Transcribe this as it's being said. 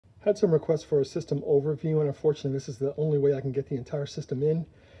Had some requests for a system overview, and unfortunately this is the only way I can get the entire system in.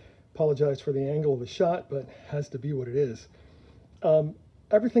 Apologize for the angle of the shot, but has to be what it is.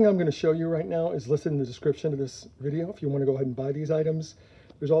 Everything I'm going to show you right now is listed in the description of this video if you want to go ahead and buy these items.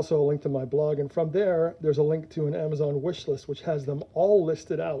 There's also a link to my blog, and from there there's a link to an Amazon wish list which has them all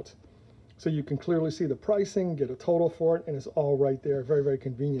listed out. So you can clearly see the pricing, get a total for it, and it's all right there. Very, very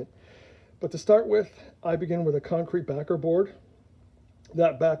convenient. But to start with, I begin with a concrete backer board.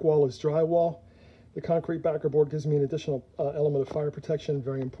 That back wall is drywall. The concrete backer board gives me an additional element of fire protection,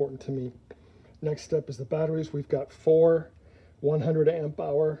 very important to me. Next step is the batteries. We've got 4 100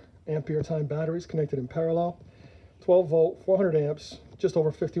 ampere time batteries connected in parallel. 12 volt, 400 amps, just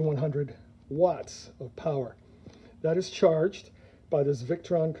over 5,100 watts of power. That is charged by this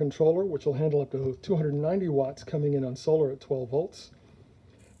Victron controller, which will handle up to 290 watts coming in on solar at 12 volts.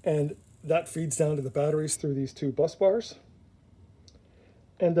 And that feeds down to the batteries through these 2 bus bars.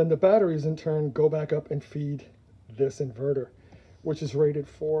 And then the batteries in turn go back up and feed this inverter, which is rated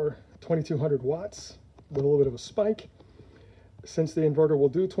for 2,200 watts with a little bit of a spike. Since the inverter will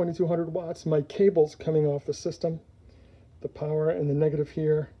do 2,200 watts, my cables coming off the system, the power and the negative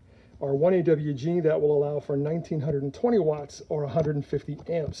here, are 1 AWG that will allow for 1,920 watts or 150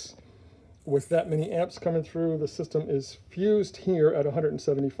 amps. With that many amps coming through, the system is fused here at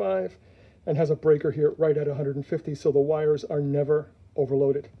 175 and has a breaker here right at 150, so the wires are never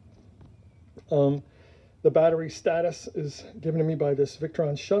overloaded. The battery status is given to me by this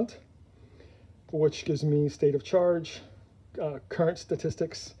Victron shunt, which gives me state of charge, current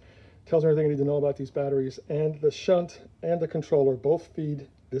statistics, tells me everything I need to know about these batteries, and the shunt and the controller both feed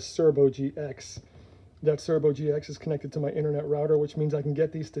this Serbo GX. That Serbo GX is connected to my internet router, which means I can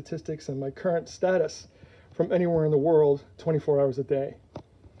get these statistics and my current status from anywhere in the world 24 hours a day.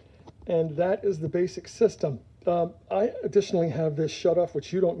 And that is the basic system. I additionally have this shutoff,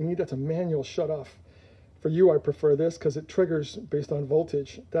 which you don't need. That's a manual shutoff. For you, I prefer this because it triggers based on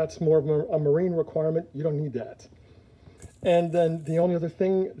voltage. That's more of a marine requirement. You don't need that. And then the only other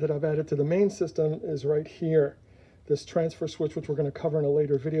thing that I've added to the main system is right here, this transfer switch, which we're going to cover in a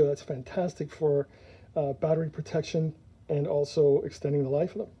later video. That's fantastic for battery protection and also extending the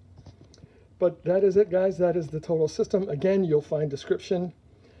life of them. But that is it, guys. That is the total system. Again, you'll find description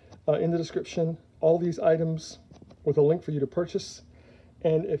in the description, all these items with a link for you to purchase.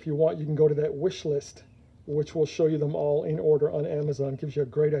 And if you want, you can go to that wish list, which will show you them all in order on Amazon. Gives you a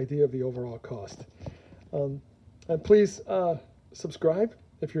great idea of the overall cost. And please subscribe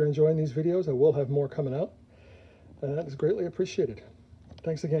if you're enjoying these videos. I will have more coming out. And that is greatly appreciated.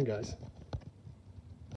 Thanks again, guys.